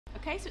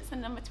Okay, so it's the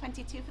number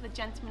 22 for the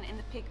gentleman in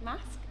the pig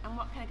mask. And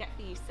what can I get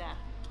for you, sir?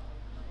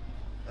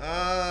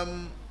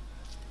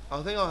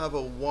 I think I'll have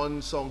a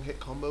 1-song hit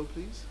combo,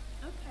 please.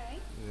 Okay.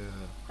 Yeah.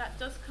 That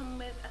does come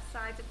with a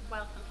side of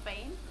wealth and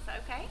fame. Is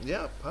that okay?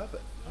 Yeah,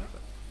 perfect.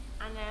 Perfect.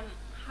 And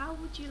how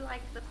would you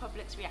like the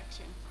public's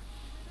reaction?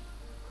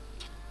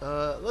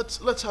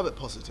 Let's have it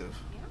positive.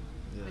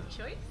 Yeah. Good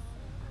choice.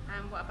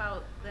 And what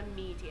about the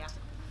media?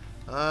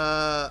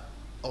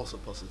 Also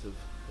positive.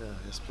 Yeah,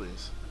 yes,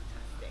 please.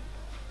 Fantastic.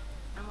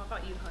 And what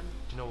about you, hun?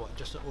 Do you know what?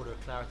 Just an order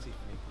of clarity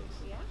for me,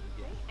 please. Yeah.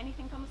 Okay.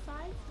 Anything on the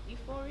side?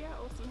 Euphoria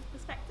or some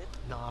perspective?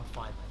 No, I'm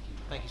fine, thank you.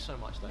 Thank you so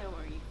much, though. No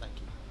worries. Thank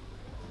you.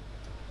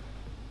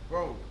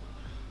 Bro,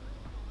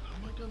 how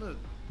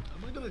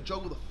am I gonna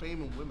juggle the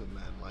fame and women,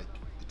 man? Like,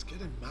 it's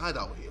getting mad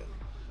out here.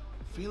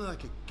 I'm feeling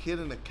like a kid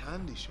in a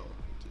candy shop.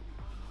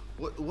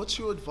 Dude. What's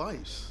your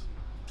advice?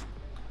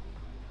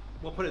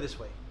 Well, put it this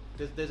way.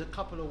 There's a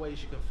couple of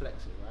ways you can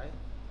flex it, right?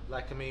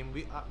 Like, I mean,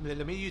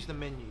 let me use the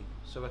menu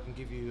so I can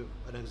give you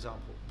an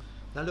example.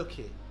 Now look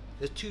here,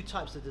 there's 2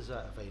 types of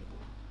dessert available.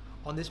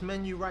 On this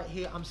menu right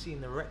here, I'm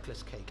seeing the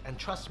reckless cake, and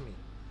trust me,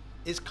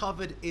 it's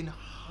covered in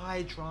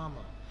high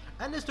drama.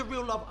 And there's the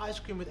real love ice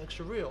cream with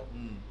extra real.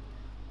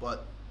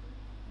 But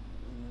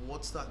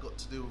what's that got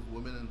to do with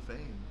women and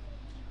fame?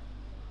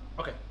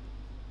 Okay,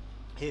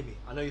 hear me.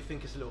 I know you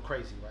think it's a little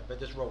crazy, right? But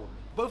just roll with me.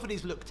 Both of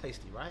these look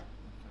tasty, right?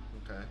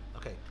 Okay.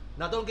 Okay,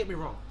 now don't get me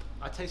wrong.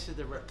 I tasted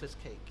the reckless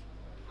cake.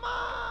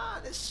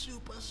 Man, it's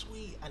super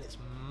sweet and it's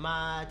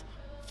mad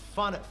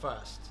fun at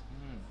first.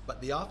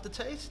 But the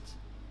aftertaste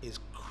is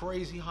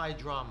crazy high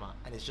drama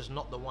and it's just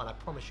not the one, I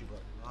promise you, bro.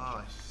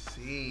 Ah, I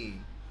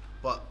see.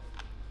 But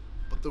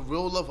the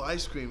real love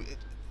ice cream,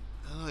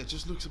 I don't know, it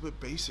just looks a bit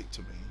basic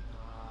to me.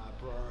 Ah,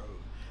 bro.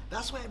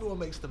 That's where everyone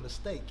makes the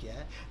mistake,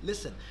 yeah?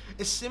 Listen,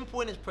 it's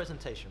simple in its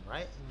presentation,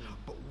 right?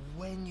 But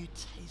when you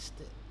taste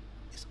it,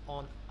 it's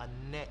on a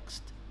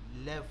next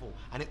level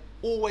and it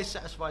always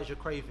satisfies your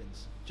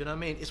cravings. Do you know what I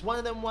mean? It's one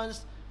of them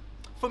ones,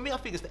 for me, I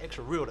think it's the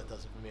extra real that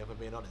does it for me, if I'm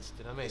being honest.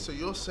 Do you know what I mean? So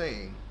you're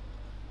saying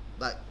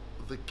that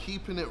the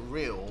keeping it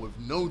real with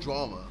no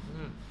drama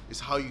is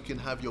how you can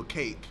have your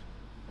cake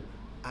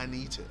and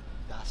eat it?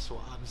 That's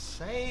what I'm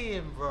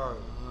saying, bro.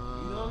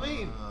 You know what I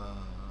mean?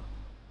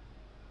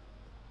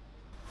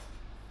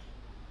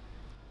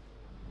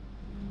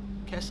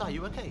 KSI,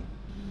 you okay?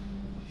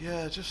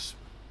 Yeah, just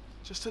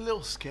a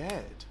little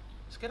scared.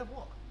 Scared of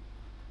what?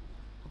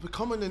 Of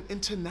becoming an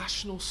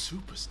international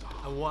superstar.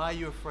 And why are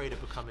you afraid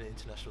of becoming an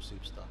international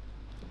superstar?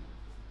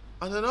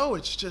 I don't know,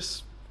 it's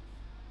just,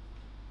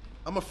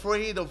 I'm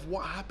afraid of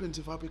what happens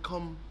if I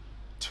become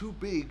too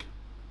big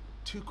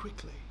too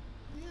quickly.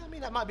 Yeah, I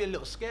mean, that might be a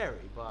little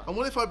scary, but... And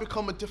what if I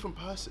become a different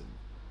person?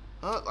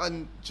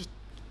 And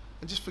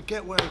just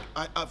forget where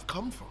I've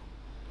come from?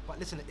 But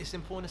listen, it's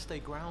important to stay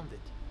grounded.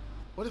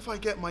 What if I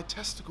get my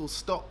testicles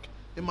stuck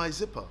in my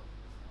zipper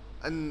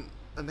and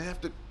they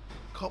have to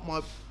cut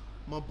my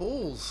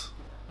balls?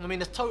 I mean,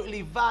 it's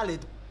totally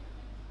valid,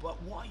 but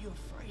what are you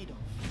afraid of?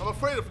 I'm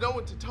afraid of no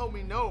one to tell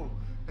me no,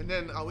 and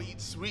then I'll eat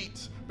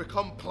sweets,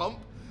 become plump,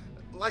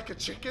 like a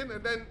chicken,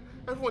 and then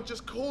everyone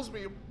just calls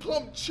me a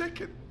plump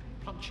chicken.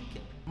 Plump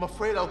chicken? I'm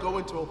afraid I'll go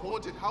into a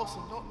haunted house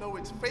and not know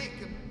it's fake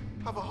and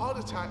have a heart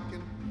attack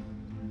and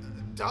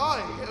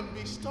die and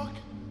be stuck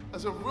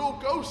as a real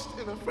ghost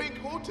in a fake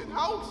haunted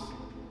house.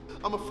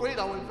 I'm afraid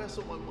I'll invest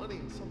all my money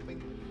in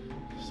something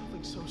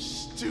so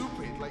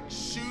stupid like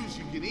shoes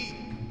you can eat.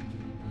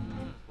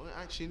 Well,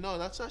 actually, no,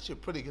 that's actually a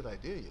pretty good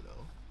idea, you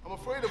know. I'm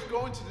afraid of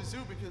going to the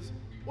zoo because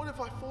what if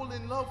I fall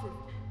in love with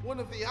one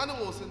of the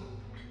animals and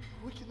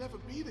we can never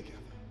be together?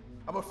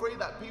 I'm afraid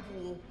that people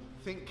will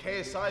think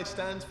KSI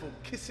stands for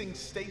Kissing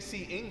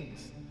Stacey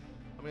Ings.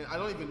 I mean, I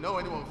don't even know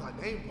anyone with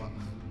that name, but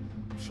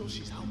I'm sure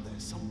she's out there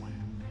somewhere.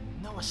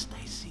 Noah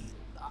Stacey?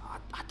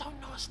 I don't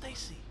know a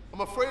Stacey.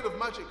 I'm afraid of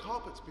magic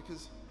carpets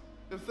because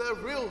if they're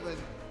real, then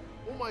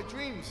all my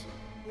dreams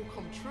will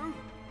come true.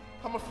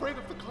 I'm afraid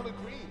of the color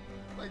green.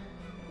 Like,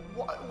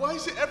 why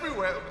is it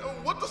everywhere?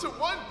 What does it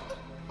want?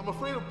 I'm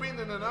afraid of being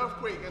in an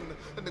earthquake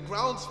and the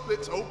ground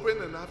splits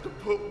open and I have to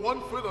put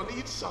one foot on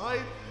each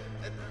side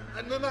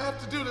and then I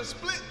have to do the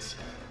splits.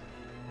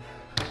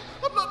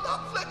 I'm not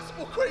that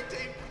flexible, Craig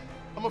Dave.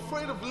 I'm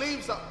afraid of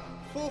leaves that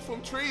fall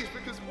from trees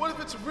because what if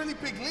it's a really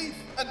big leaf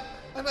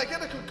and I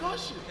get a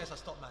concussion? Okay, so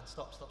stop, man.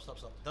 Stop.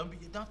 You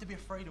don't have to be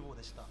afraid of all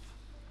this stuff.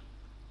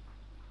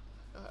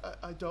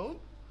 I don't?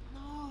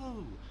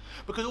 No,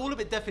 because all of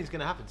it definitely is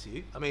going to happen to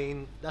you. I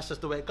mean, that's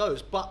just the way it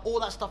goes. But all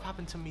that stuff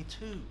happened to me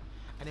too,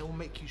 and it will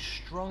make you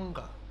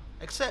stronger.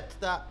 Except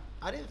that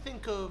I didn't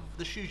think of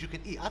the shoes you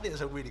can eat. I think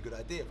that's a really good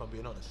idea, if I'm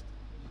being honest.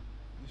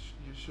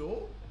 You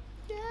sure?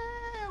 Yeah,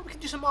 we can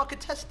do some market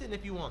testing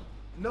if you want.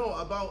 No,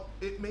 about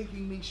it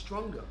making me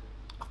stronger.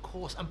 Of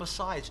course, and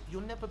besides,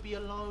 you'll never be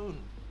alone.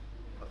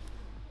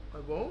 I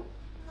won't?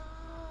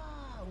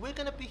 Nah, we're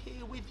going to be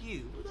here with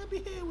you. We're going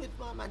to be here with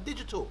my man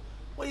Digital.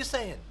 What are you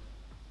saying?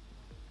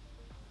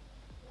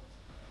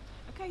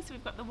 Okay, so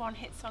we've got the one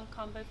hit song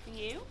combo for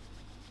you.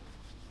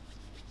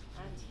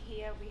 And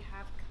here we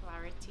have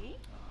Clarity.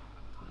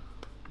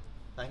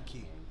 Thank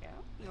you. There you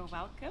go. You're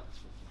welcome.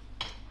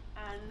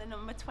 And the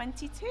number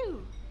 22.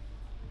 You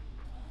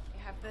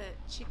have the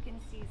chicken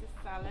Caesar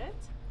salad,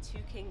 2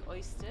 king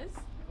oysters,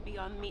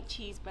 Beyond Meat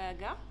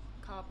cheeseburger,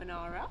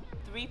 carbonara,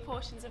 3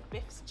 portions of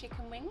Biff's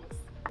chicken wings,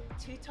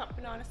 2 top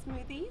banana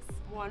smoothies,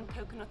 1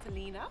 coconut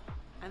alina,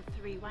 and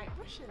 3 white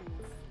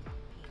Russians.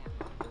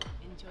 Yeah.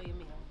 Enjoy your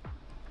meal.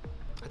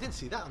 I didn't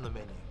see that on the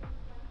menu.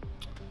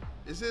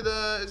 Is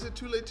it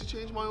too late to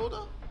change my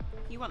order?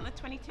 You want the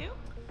 22?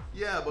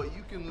 Yeah, but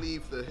you can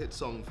leave the hit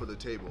song for the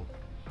table.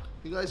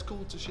 You guys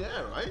cool to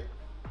share, right?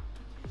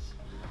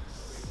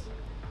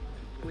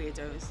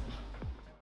 Weirdos.